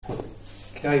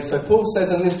Okay, so Paul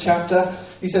says in this chapter,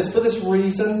 he says, "For this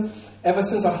reason, ever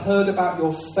since I heard about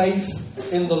your faith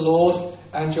in the Lord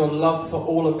and your love for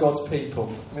all of God's people."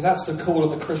 I mean, that's the call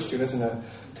of the Christian, isn't it?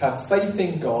 To have faith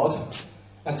in God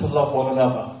and to love one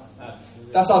another.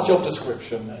 That's our job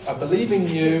description. I believe in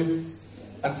you,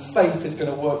 and faith is going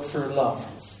to work through love,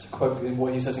 to quote in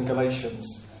what he says in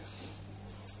Galatians.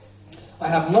 "I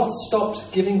have not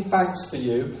stopped giving thanks for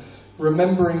you,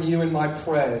 remembering you in my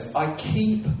prayers. I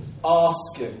keep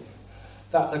asking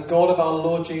that the God of our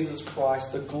Lord Jesus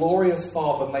Christ, the glorious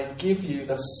Father, may give you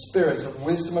the spirit of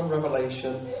wisdom and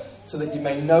revelation so that you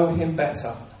may know him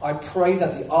better. I pray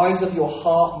that the eyes of your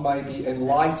heart may be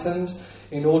enlightened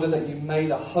in order that you may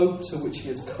the hope to which he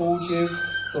has called you,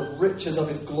 the riches of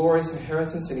his glorious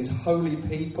inheritance in his holy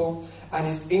people, and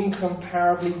his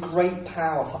incomparably great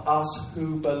power for us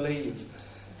who believe.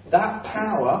 That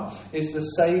power is the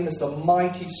same as the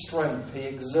mighty strength he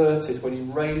exerted when he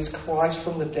raised Christ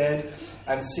from the dead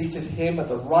and seated him at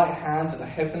the right hand of the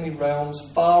heavenly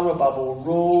realms, far above all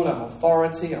rule and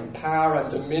authority and power and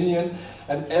dominion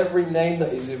and every name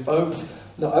that is invoked,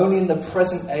 not only in the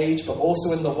present age but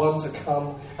also in the one to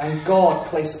come. And God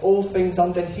placed all things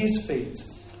under his feet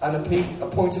and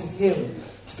appointed him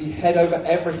to be head over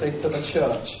everything for the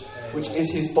church, which is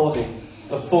his body,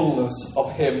 the fullness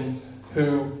of him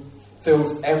who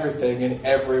fills everything in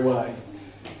every way."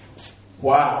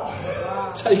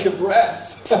 Wow. Take a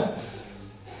breath.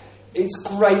 It's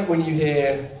great when you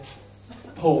hear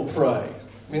Paul pray.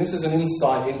 I mean, this is an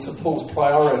insight into Paul's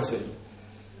priority.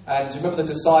 And remember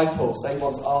the disciples, they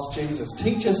once asked Jesus,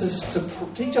 teach us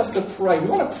to pray. We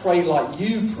want to pray like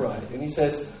you pray. And he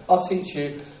says, I'll teach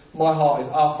you. My heart is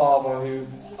our Father who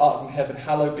art in heaven,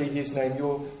 hallowed be his name.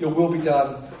 Your will be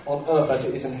done on earth as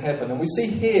it is in heaven. And we see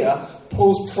here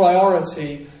Paul's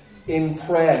priority in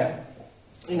prayer.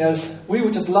 You know, we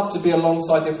would just love to be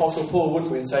alongside the Apostle Paul,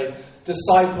 wouldn't we? And say,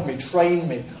 disciple me, train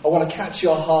me. I want to catch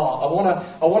your heart.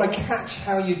 I want to catch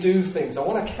how you do things. I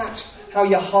want to catch how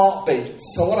your heart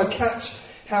beats. I want to catch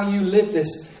how you live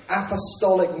this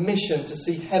apostolic mission to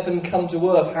see heaven come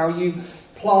to earth. How you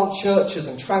plant churches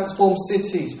and transform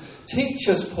cities. Teach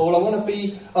us, Paul. I want to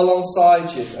be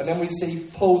alongside you. And then we see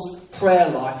Paul's prayer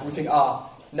life and we think,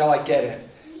 now I get it.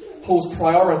 Paul's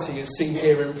priority is seen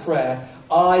here in prayer.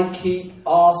 I keep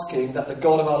asking that the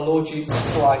God of our Lord Jesus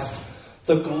Christ,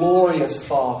 the glorious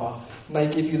Father, may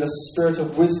give you the spirit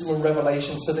of wisdom and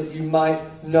revelation so that you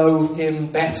might know him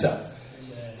better.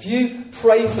 If you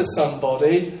pray for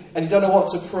somebody and you don't know what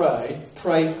to pray,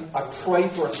 I pray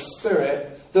for a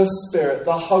spirit,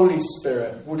 the Holy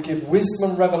Spirit, would give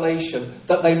wisdom and revelation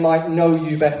that they might know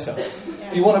you better.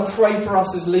 If you want to pray for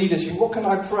us as leaders, what can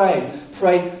I pray?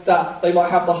 Pray that they might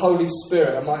have the Holy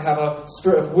Spirit and might have a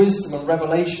spirit of wisdom and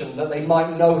revelation that they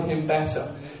might know him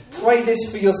better. Pray this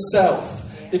for yourself.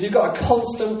 If you've got a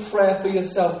constant prayer for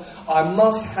yourself, I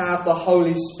must have the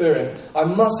Holy Spirit. I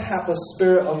must have the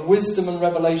spirit of wisdom and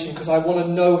revelation because I want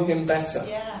to know him better.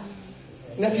 Yeah.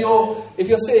 And if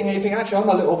you're sitting here thinking, actually, I'm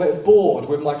a little bit bored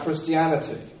with my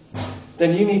Christianity,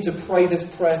 then you need to pray this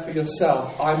prayer for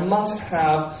yourself. I must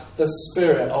have the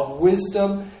spirit of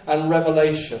wisdom and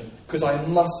revelation because I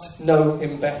must know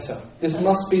him better. This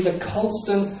must be the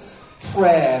constant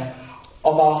prayer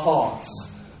of our hearts.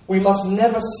 We must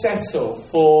never settle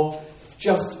for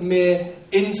just mere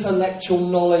intellectual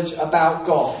knowledge about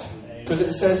God. Because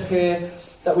it says here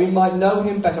that we might know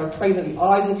him better. I pray that the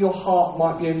eyes of your heart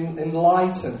might be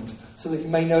enlightened so that you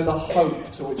may know the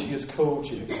hope to which he has called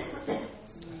you.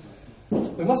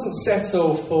 We mustn't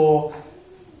settle for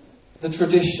the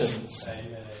traditions,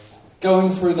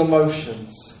 going through the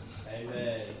motions,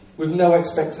 with no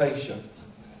expectation.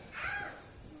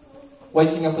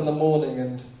 Waking up in the morning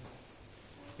and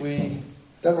we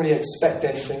don't really expect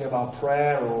anything of our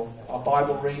prayer or our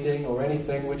Bible reading or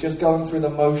anything. We're just going through the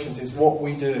motions. It's what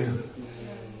we do.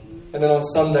 And then on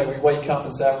Sunday we wake up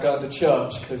and say, I'm going to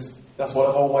church because that's what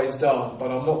I've always done.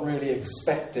 But I'm not really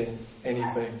expecting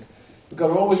anything. We've got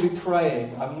to always be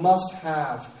praying. I must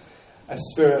have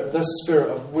the spirit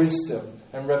of wisdom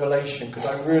and revelation because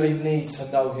I really need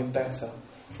to know him better.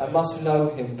 I must know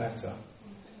him better.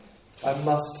 I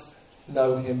must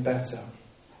know him better.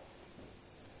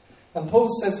 And Paul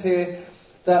says here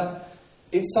that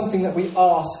it's something that we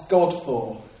ask God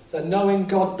for. That knowing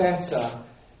God better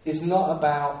is not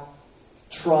about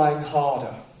trying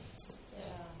harder. Yeah.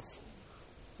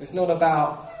 It's not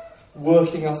about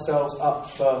working ourselves up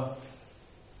for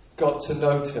God to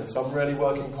notice. I'm really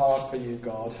working hard for you,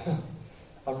 God.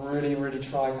 I'm really, really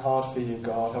trying hard for you,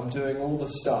 God. I'm doing all the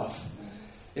stuff.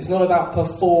 It's not about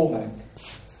performing.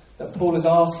 That Paul is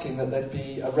asking that there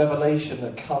be a revelation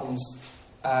that comes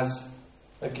as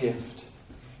a gift.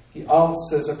 He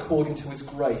answers according to his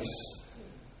grace,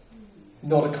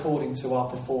 not according to our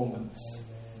performance.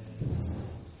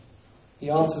 He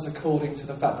answers according to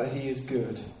the fact that he is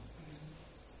good.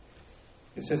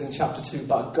 It says in chapter 2,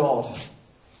 but God,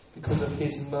 because of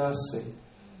his mercy,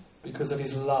 because of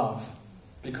his love,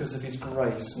 because of his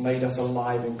grace, made us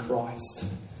alive in Christ.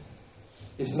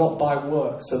 It's not by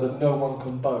works so that no one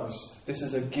can boast. This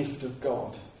is a gift of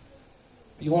God.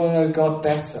 If you want to know God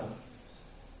better,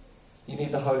 you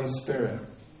need the Holy Spirit.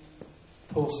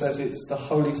 Paul says it's the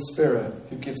Holy Spirit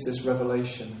who gives this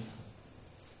revelation.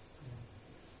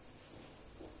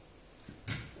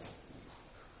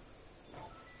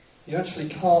 You actually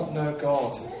can't know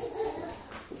God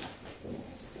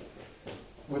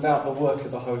without the work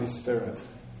of the Holy Spirit.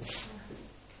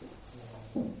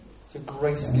 It's a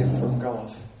grace gift from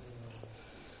God.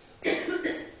 It's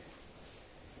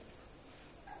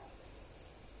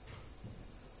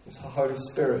the Holy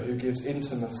Spirit who gives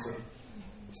intimacy.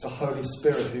 It's the Holy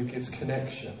Spirit who gives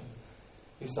connection.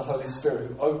 It's the Holy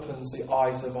Spirit who opens the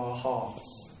eyes of our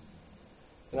hearts.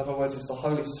 In other words, it's the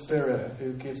Holy Spirit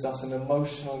who gives us an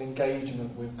emotional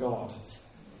engagement with God.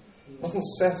 It wasn't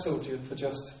settled for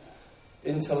just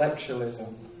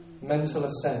intellectualism, mental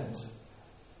assent,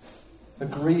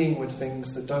 agreeing with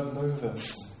things that don't move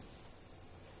us.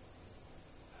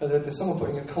 There's someone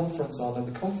putting a conference on, and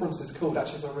the conference is called,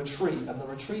 actually it's a retreat, and the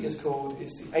retreat is called,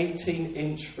 it's the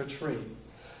 18-inch retreat.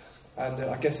 And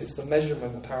I guess it's the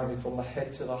measurement apparently from the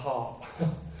head to the heart.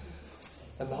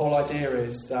 And the whole idea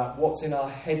is that what's in our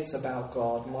heads about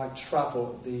God might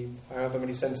travel the however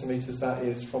many centimetres that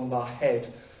is from our head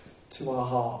to our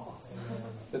heart.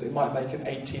 That it might make an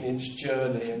 18-inch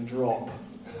journey and drop.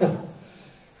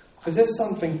 Because there's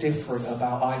something different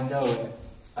about I know it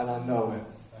and I know it.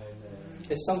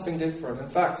 It's something different. In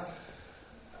fact,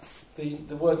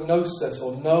 the word gnosis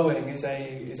or knowing is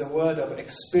a word of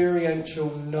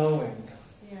experiential knowing.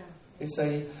 Yeah.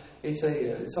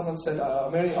 Someone said, I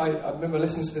remember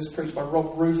listening to this preached by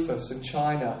Rob Rufus in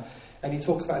China, and he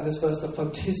talks about in this verse the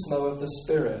photismo of the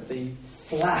Spirit, the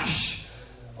flash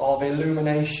of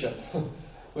illumination,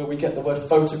 where we get the word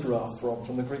photograph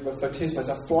from the Greek word photismo. It's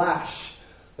a flash,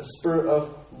 a spirit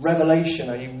of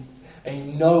revelation, a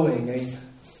knowing, a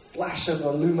flash of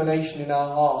illumination in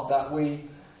our heart that we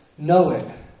know it.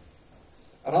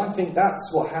 And I think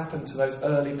that's what happened to those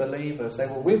early believers. They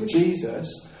were with Jesus,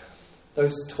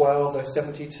 those 12, those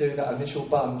 72, that initial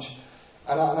bunch,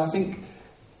 and I think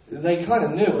they kind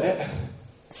of knew it,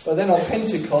 but then on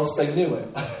Pentecost they knew it.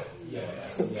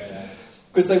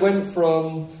 Because they went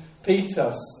from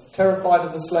Peter, terrified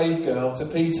of the slave girl, to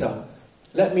Peter,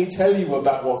 let me tell you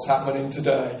about what's happening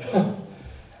today.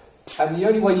 And the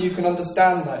only way you can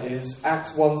understand that is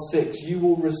Acts 1:6, you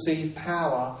will receive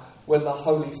power when the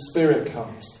Holy Spirit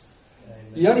comes.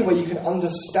 Amen. The only way you can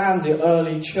understand the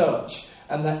early church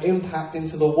and that impact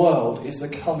into the world is the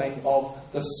coming of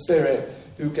the Spirit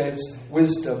who gives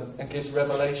wisdom and gives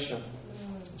revelation.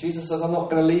 Jesus says, I'm not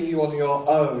going to leave you on your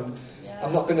own.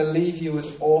 I'm not going to leave you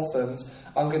as orphans.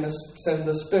 I'm going to send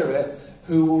the Spirit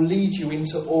who will lead you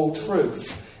into all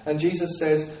truth. And Jesus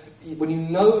says, when you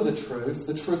know the truth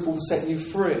will set you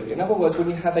free. In other words, when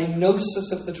you have a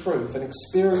gnosis of the truth, an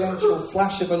experiential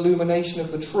flash of illumination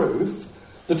of the truth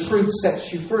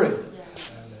sets you free.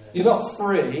 You're not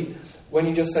free when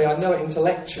you just say, I know it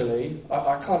intellectually,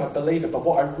 I kind of believe it, but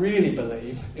what I really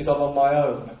believe is I'm on my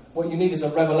own. What you need is a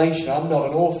revelation. I'm not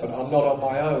an orphan, I'm not on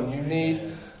my own. You need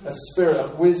a spirit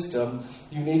of wisdom,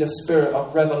 you need a spirit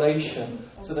of revelation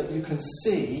so that you can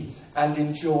see and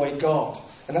enjoy God.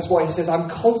 And that's why he says, I'm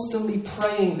constantly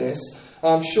praying this.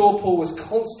 And I'm sure Paul was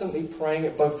constantly praying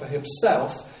it both for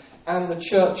himself and the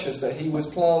churches that he was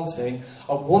planting.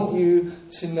 I want you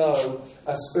to know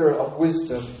a spirit of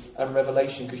wisdom and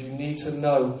revelation because you need to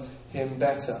know him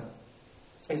better.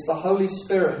 It's the Holy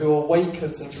Spirit who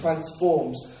awakens and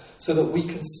transforms so that we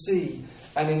can see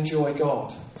and enjoy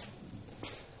God.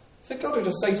 So God would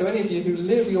just say to any of you who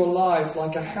live your lives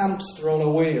like a hamster on a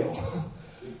wheel,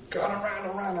 going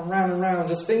around,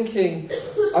 just thinking,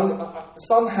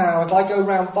 somehow if I go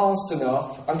around fast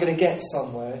enough, I'm going to get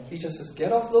somewhere. He just says,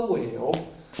 get off the wheel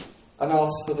and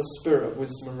ask for the spirit of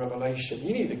wisdom and revelation.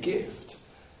 You need a gift.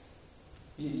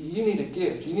 You need a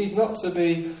gift. You need not to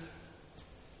be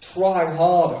trying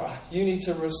harder. You need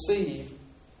to receive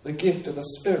the gift of the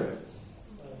Spirit.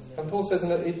 And Paul says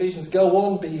in Ephesians, go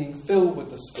on being filled with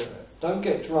the Spirit. Don't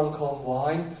get drunk on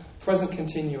wine. Present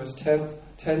continuous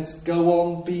tense. Go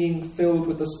on being filled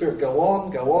with the Spirit. Go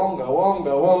on.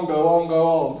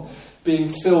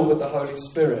 Being filled with the Holy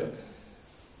Spirit.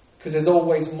 Because there's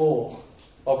always more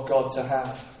of God to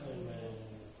have. Amen.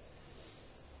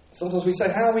 Sometimes we say,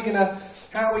 how are we going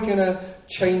to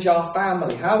change our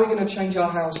family? How are we going to change our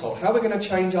household? How are we going to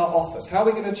change our office? How are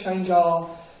we going to change our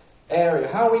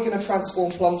area? How are we going to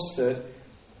transform Plumstead?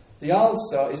 The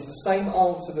answer is the same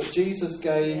answer that Jesus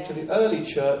gave to the early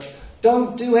church.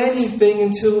 Don't do anything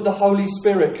until the Holy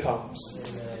Spirit comes.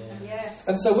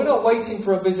 And so we're not waiting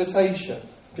for a visitation,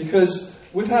 because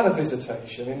we've had a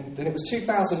visitation, and it was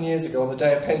 2,000 years ago on the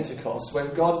day of Pentecost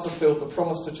when God fulfilled the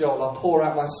promise to Joel, I'll pour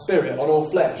out my Spirit on all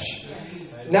flesh.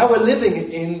 Now we're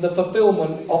living in the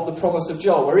fulfillment of the promise of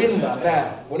Joel. We're in that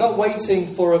now. We're not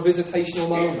waiting for a visitational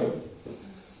moment.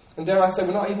 And dare I say,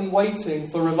 we're not even waiting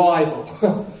for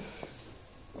revival.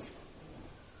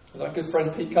 As our good friend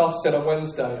Pete Carter said on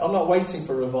Wednesday, I'm not waiting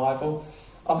for revival,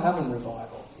 I'm having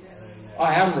revival.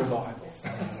 I am revival.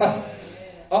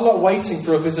 I'm not waiting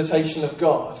for a visitation of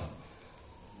God.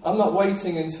 I'm not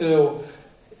waiting until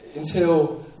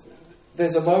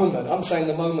there's a moment. I'm saying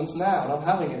the moment's now, and I'm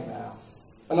having it now.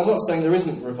 And I'm not saying there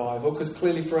isn't revival, because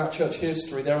clearly throughout church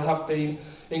history there have been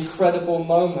incredible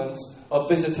moments of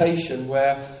visitation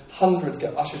where hundreds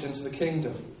get ushered into the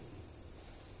kingdom.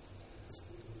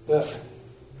 But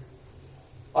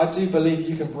I do believe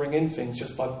you can bring in things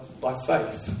just by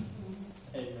faith.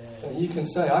 Amen. You can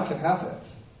say, I can have it.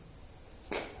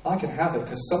 I can have it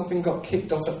because something got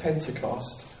kicked off at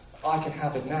Pentecost. I can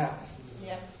have it now.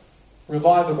 Yeah.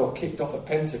 Revival got kicked off at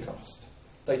Pentecost.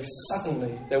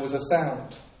 There was a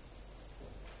sound.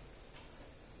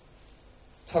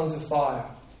 Tongues of fire.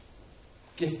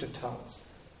 Gift of tongues.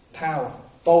 Power.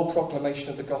 Bold proclamation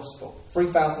of the gospel.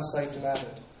 3,000 saved and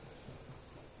added.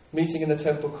 Meeting in the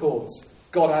temple courts.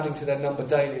 God adding to their number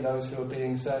daily those who are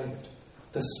being saved.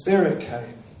 The Spirit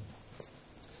came.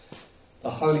 The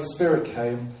Holy Spirit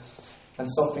came, and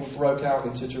something broke out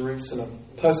into Jerusalem.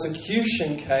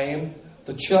 Persecution came,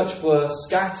 the church were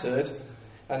scattered,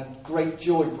 and great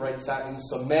joy breaks out in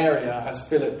Samaria as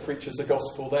Philip preaches the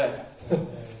gospel there.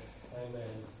 Amen.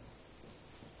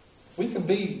 We can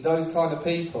be those kind of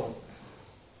people.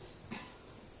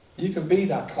 You can be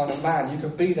that kind of man. You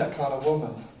can be that kind of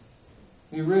woman.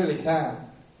 You really can.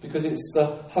 Because it's the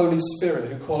Holy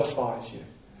Spirit who qualifies you.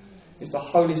 It's the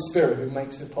Holy Spirit who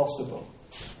makes it possible.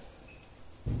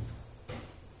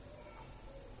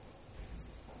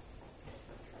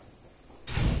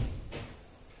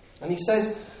 And he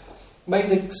says, may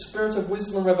the spirit of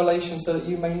wisdom and revelation so that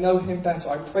you may know him better.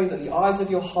 I pray that the eyes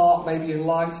of your heart may be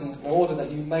enlightened in order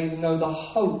that you may know the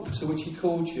hope to which he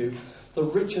called you, the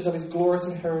riches of his glorious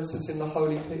inheritance in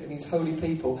his holy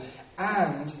people,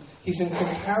 and his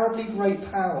incomparably great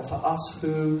power for us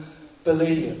who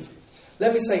believe.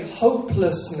 Let me say,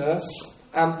 hopelessness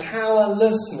and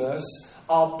powerlessness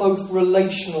are both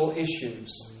relational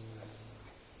issues.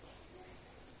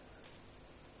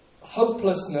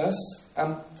 Hopelessness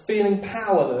and feeling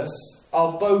powerless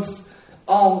are both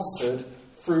answered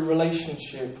through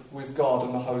relationship with God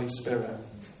and the Holy Spirit.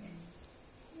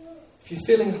 If you're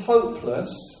feeling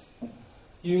hopeless,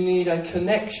 you need a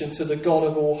connection to the God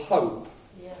of all hope.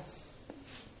 Yes.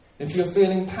 If you're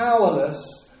feeling powerless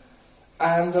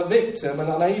and a victim and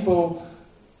unable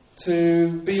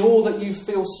to be all that you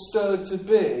feel stirred to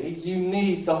be, you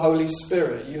need the Holy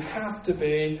Spirit. You have to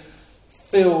be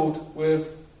filled with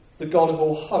the God of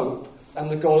all hope and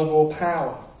the God of all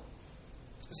power.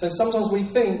 So sometimes we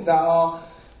think that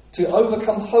to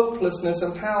overcome hopelessness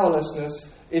and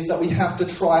powerlessness is that we have to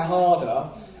try harder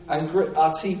and grit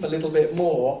our teeth a little bit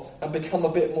more and become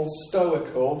a bit more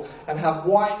stoical and have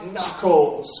white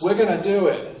knuckles. We're going to do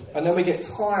it. And then we get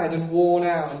tired and worn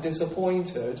out and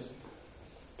disappointed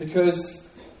because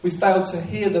we failed to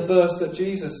hear the verse that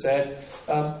Jesus said,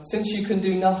 since you can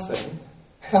do nothing,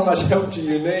 how much help do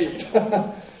you need?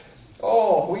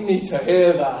 Oh, we need to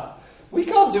hear that. We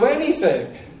can't do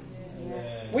anything.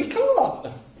 Yes. We can't.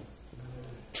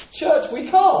 Church, we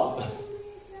can't.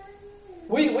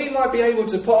 We might be able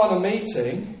to put on a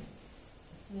meeting.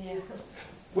 Yeah.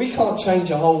 We can't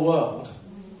change a whole world.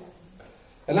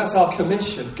 And that's our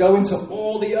commission. Go into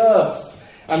all the earth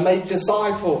and make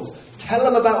disciples. Tell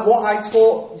them about what I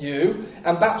taught you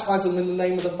and baptize them in the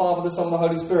name of the Father, the Son, and the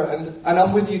Holy Spirit. And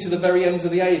I'm with you to the very ends of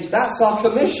the age. That's our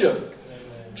commission.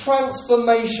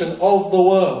 Transformation of the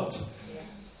world.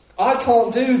 I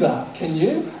can't do that. Can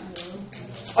you?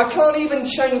 I can't even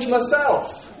change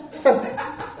myself.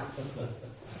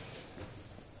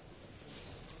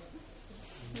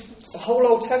 The whole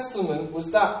Old Testament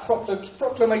was that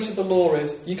proclamation of the law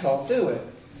is you can't do it.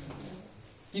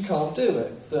 You can't do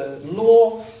it. The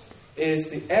law is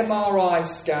the MRI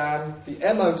scan, the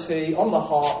MOT on the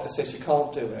heart that says you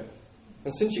can't do it.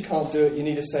 And since you can't do it, you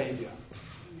need a saviour.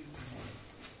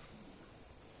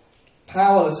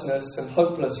 Powerlessness and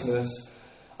hopelessness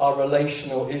our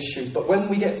relational issues. But when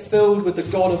we get filled with the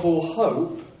God of all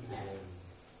hope,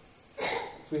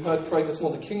 as we heard prayed this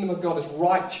morning, the kingdom of God is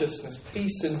righteousness,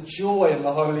 peace and joy in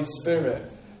the Holy Spirit.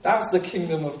 That's the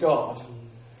kingdom of God.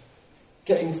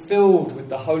 Getting filled with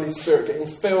the Holy Spirit, getting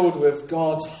filled with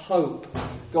God's hope,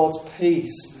 God's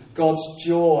peace, God's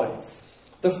joy.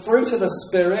 The fruit of the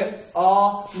Spirit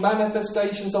are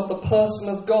manifestations of the person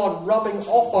of God rubbing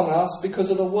off on us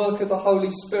because of the work of the Holy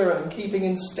Spirit and keeping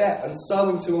in step and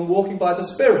sowing to and walking by the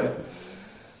Spirit.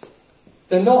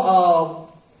 They're not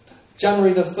our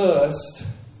January the 1st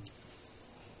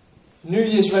New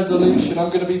Year's resolution, I'm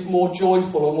going to be more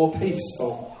joyful or more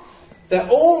peaceful. They're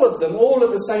all of them, all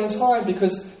at the same time,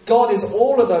 because God is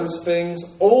all of those things,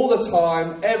 all the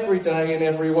time, every day, in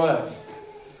every way.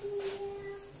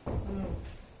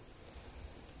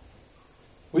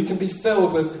 We can be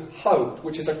filled with hope,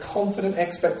 which is a confident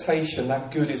expectation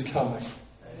that good is coming.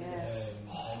 Yes.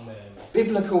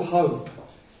 Biblical hope.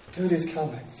 Good is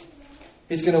coming.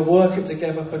 He's going to work it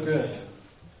together for good.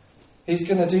 He's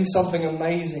going to do something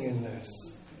amazing in this.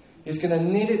 He's going to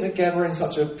knit it together in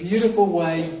such a beautiful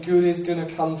way. Good is going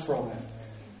to come from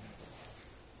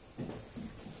it.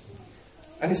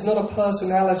 And it's not a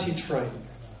personality trait.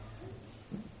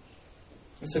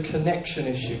 It's a connection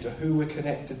issue to who we're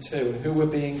connected to and who we're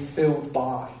being filled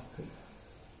by.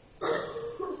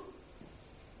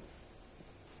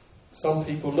 Some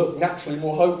people look naturally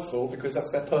more hopeful because that's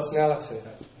their personality.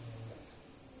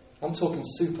 I'm talking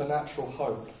supernatural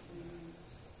hope.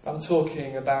 I'm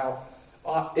talking about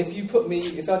if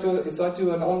I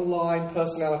do an online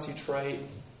personality trait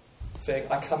thing,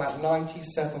 I come out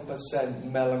 97%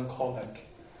 melancholic.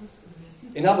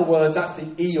 In other words, that's the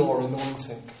Eeyore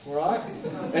anointing, right?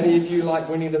 Any of you like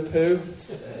Winnie the Pooh?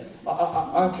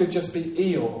 I could just be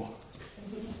Eeyore.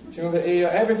 Do you remember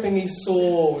Eeyore? Everything he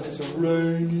saw was just a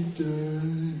rainy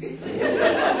day.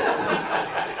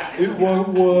 It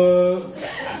won't work.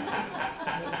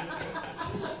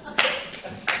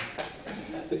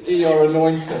 The Eeyore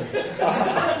anointing.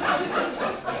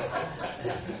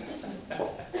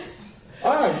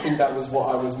 I don't think that was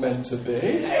what I was meant to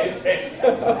be.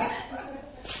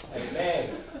 Amen.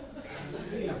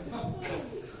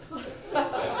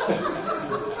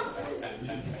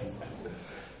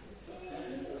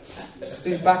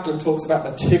 Steve Backlund talks about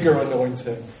the Tigger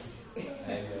anointing.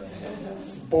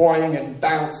 Boring and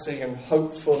bouncy and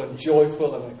hopeful and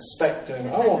joyful and expectant.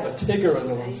 I want the Tigger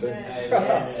anointing.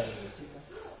 Amen.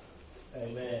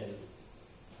 Amen.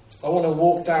 I want to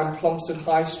walk down Plumstead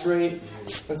High Street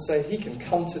and say, he can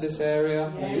come to this area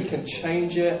and he can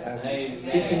change it and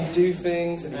he can do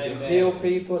things and he can heal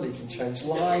people, he can change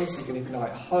lives, he can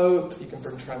ignite hope, he can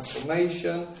bring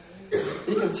transformation,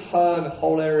 he can turn the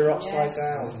whole area upside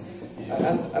down.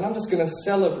 And I'm just going to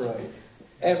celebrate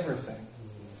everything.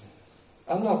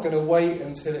 I'm not going to wait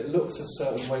until it looks a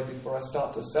certain way before I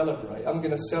start to celebrate. I'm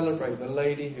going to celebrate the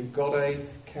lady who got a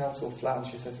council flat and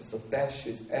she says it's the best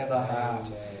she's ever had.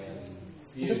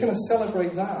 I'm just going to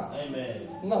celebrate that. Amen.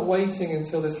 I'm not waiting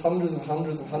until there's hundreds and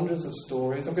hundreds and hundreds of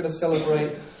stories. I'm going to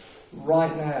celebrate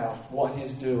right now what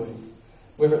he's doing.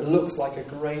 Whether it looks like a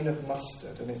grain of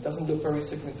mustard and it doesn't look very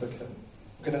significant,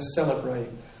 I'm going to celebrate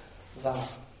that.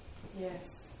 Yes.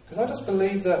 Because I just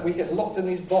believe that we get locked in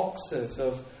these boxes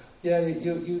of,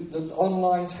 the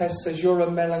online test says you're a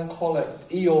melancholic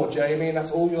Eeyore, Jamie, and that's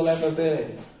all you'll ever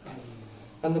be.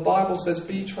 And the Bible says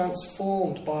be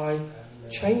transformed by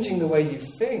changing the way you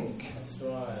think. That's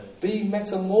right. Be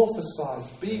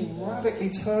metamorphosized. Be radically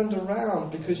turned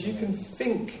around because you can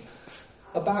think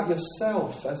about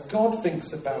yourself as God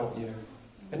thinks about you.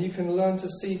 And you can learn to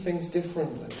see things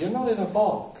differently. You're not in a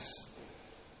box.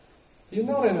 You're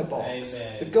not in a box.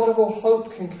 Amen. The God of all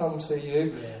hope can come to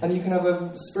you and you can have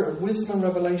a spirit of wisdom and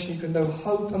revelation. You can know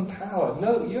hope and power.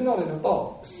 No, you're not in a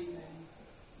box.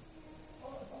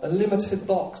 A limited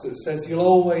box that says you'll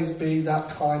always be that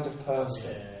kind of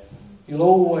person. You'll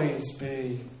always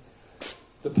be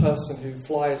the person who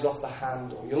flies off the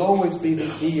handle. You'll always be the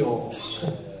Eeyore.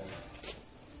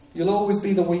 You'll always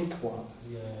be the weak one.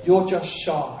 You're just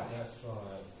shy. That's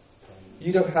right.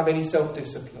 You don't have any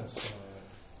self-discipline.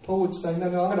 Paul would say, no,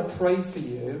 I'm going to pray for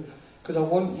you because I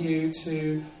want you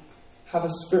to have a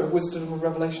spirit of wisdom and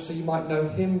revelation so you might know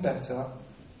him better,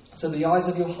 so the eyes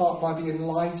of your heart might be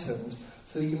enlightened,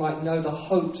 so that you might know the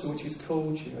hope to which he's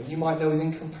called you, and you might know his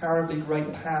incomparably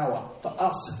great power for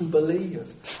us who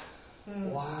believe.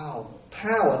 Wow.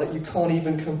 Power that you can't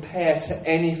even compare to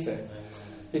anything.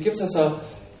 He gives us a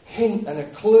hint and a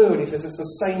clue, and he says it's the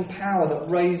same power that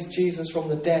raised Jesus from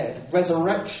the dead.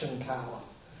 Resurrection power.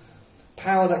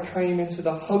 Power that came into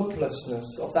the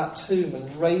hopelessness of that tomb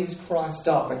and raised Christ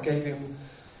up and gave him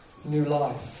new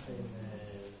life.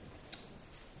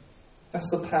 That's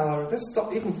the power. Let's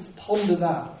stop, even ponder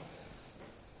that.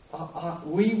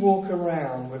 We walk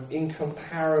around with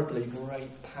incomparably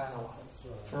great power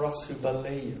for us who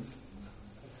believe.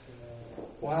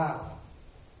 Wow.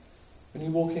 When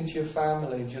you walk into your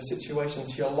family, into your situations,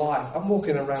 into your life, I'm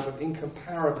walking around with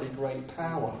incomparably great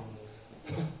power.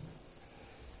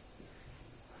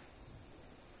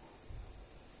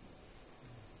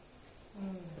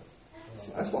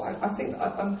 That's why I think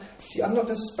I'm not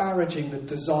disparaging the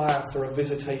desire for a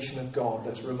visitation of God,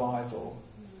 that's revival.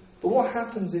 But what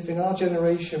happens if in our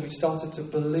generation we started to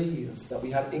believe that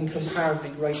we had incomparably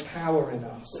great power in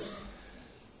us?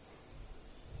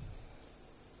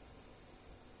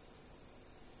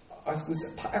 I was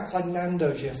outside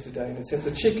Nando's yesterday and it said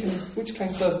the chicken, which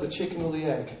came first, the chicken or the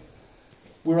egg?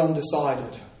 We're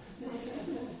undecided.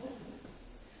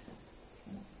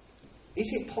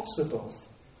 Is it possible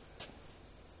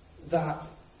that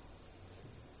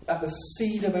at the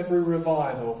seed of every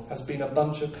revival has been a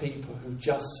bunch of people who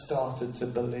just started to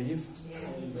believe?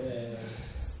 Amen.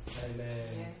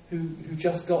 Amen. Who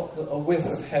just got a whiff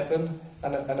of heaven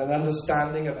and an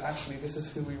understanding of actually this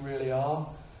is who we really are?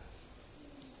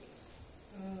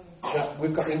 That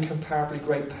we've got incomparably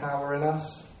great power in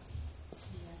us.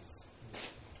 Yes.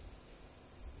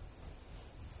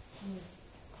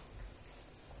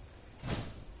 I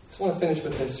just want to finish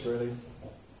with this, really.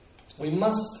 We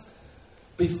must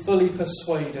be fully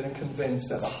persuaded and convinced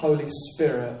that the Holy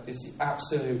Spirit is the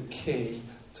absolute key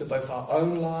to both our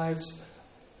own lives,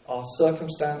 our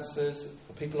circumstances,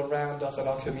 the people around us, and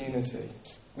our community.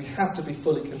 We have to be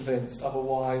fully convinced,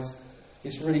 otherwise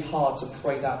it's really hard to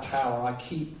pray that power. I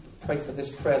keep praying for this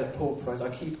prayer that Paul prays. I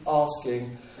keep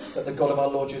asking that the God of our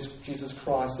Lord Jesus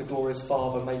Christ, the glorious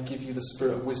Father, may give you the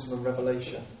spirit of wisdom and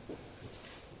revelation.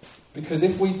 Because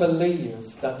if we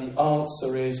believe that the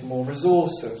answer is more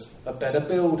resources, a better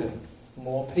building,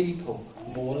 more people,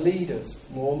 more leaders,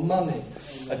 more money,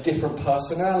 a different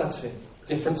personality,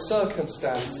 different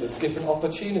circumstances, different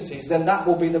opportunities, then that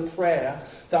will be the prayer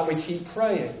that we keep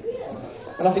praying.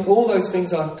 And I think all those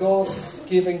things are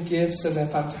God-given gifts and they're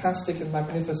fantastic and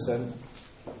magnificent.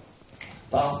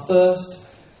 But our first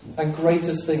and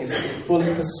greatest thing is to be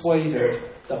fully persuaded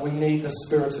that we need the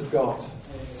Spirit of God.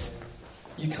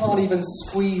 You can't even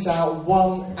squeeze out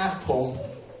one apple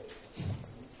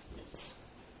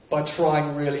by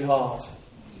trying really hard.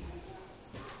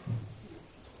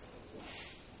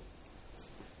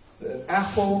 The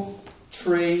apple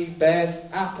tree bears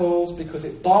apples because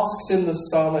it basks in the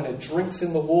sun and it drinks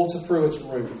in the water through its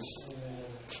roots.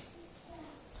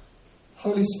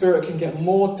 Holy Spirit can get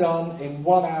more done in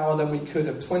 1 hour than we could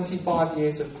have 25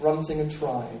 years of grunting and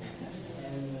trying.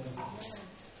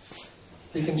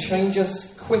 He can change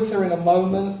us quicker in a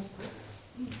moment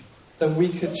than we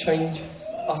could change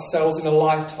ourselves in a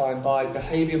lifetime by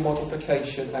behaviour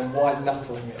modification and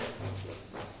white-knuckling it.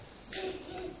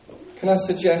 Can I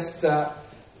suggest that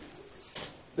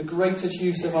the greatest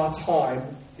use of our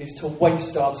time is to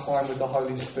waste our time with the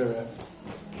Holy Spirit?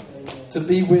 To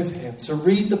be with Him, to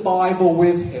read the Bible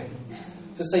with Him,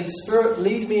 to say, Spirit,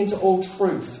 lead me into all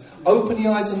truth. Open the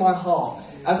eyes of my heart.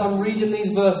 As I'm reading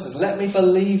these verses, let me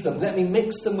believe them. Let me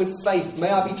mix them with faith. May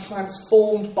I be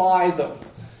transformed by them.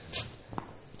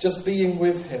 Just being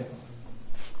with Him.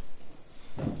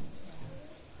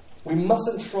 We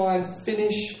mustn't try and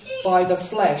finish by the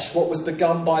flesh what was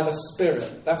begun by the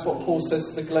Spirit. That's what Paul says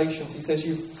to the Galatians. He says,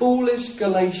 you foolish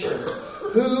Galatians,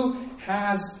 who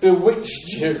has bewitched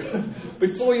you?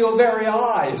 Before your very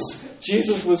eyes,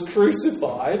 Jesus was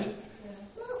crucified.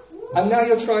 And now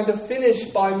you're trying to finish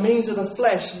by means of the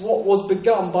flesh what was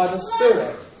begun by the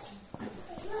Spirit.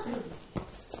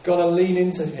 You've got to lean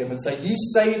into Him and say, you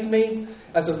saved me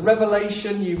as a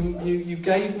revelation. You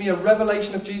gave me a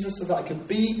revelation of Jesus so that I could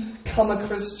become a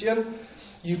Christian.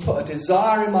 You put a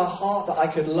desire in my heart that I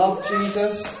could love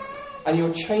Jesus. And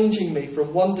you're changing me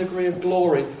from one degree of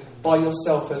glory by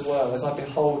yourself as well as I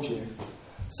behold you.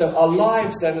 So our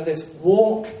lives then are this: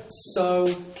 walk, sow,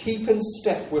 keep in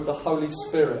step with the Holy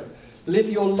Spirit. Live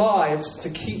your lives to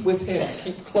keep with Him, to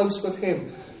keep close with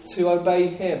Him, to obey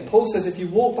Him. Paul says if you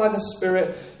walk by the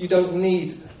Spirit, you don't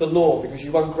need the law because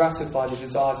you won't gratify the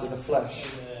desires of the flesh.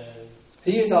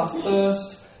 He is our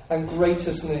first and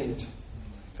greatest need.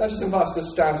 Can I just invite us to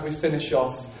stand as we finish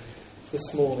off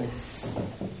this morning?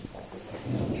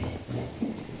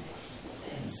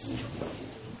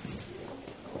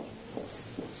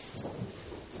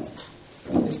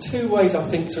 There's two ways, I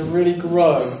think, to really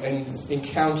grow in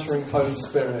encountering Holy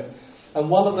Spirit. And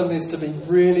one of them is to be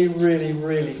really, really,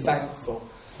 really thankful.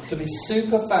 to be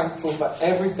super thankful for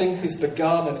everything He's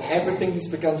begun and everything He's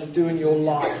begun to do in your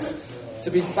life.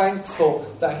 To be thankful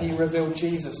that He revealed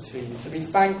Jesus to you. To be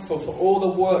thankful for all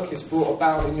the work He's brought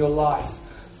about in your life.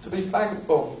 To be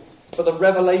thankful for the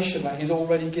revelation that He's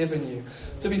already given you.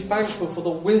 To be thankful for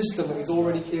the wisdom that He's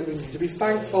already given you. To be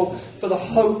thankful for the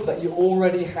hope that you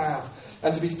already have.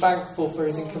 And to be thankful for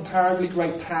His incomparably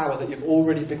great power that you've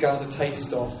already begun to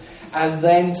taste of. And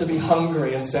then to be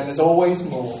hungry and say, there's always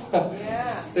more.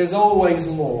 Yeah. There's always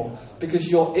more. Because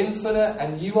you're infinite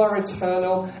and you are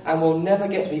eternal and we'll never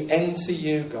get the end to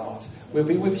you, God. We'll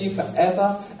be with you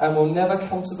forever and we'll never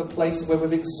come to the place where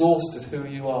we've exhausted who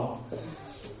you are.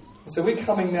 So we're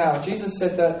coming now. Jesus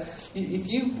said that if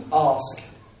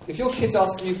your kids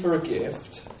ask you for a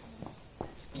gift,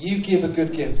 you give a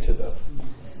good gift to them.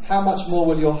 How much more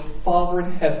will your Father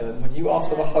in heaven, when you ask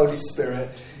for the Holy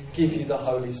Spirit, give you the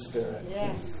Holy Spirit?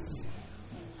 Yes.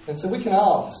 And so we can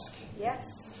ask. Yes.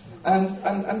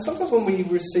 And sometimes when we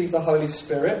receive the Holy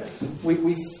Spirit,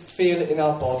 we feel it in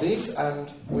our bodies,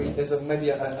 and there's maybe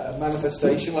a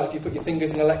manifestation, like if you put your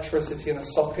fingers in electricity in a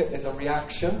socket, there's a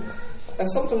reaction. And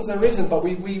sometimes there isn't, but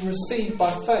we receive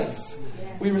by faith.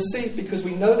 We receive because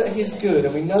we know that He's good,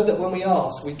 and we know that when we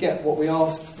ask, we get what we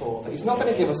asked for. That He's not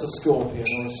going to give us a scorpion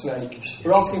or a snake.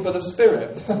 We're asking for the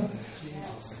Spirit.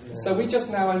 So we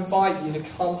just now invite you to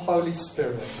come, Holy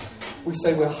Spirit. We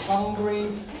say we're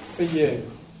hungry for you.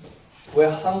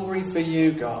 We're hungry for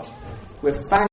you, God. We're thankful.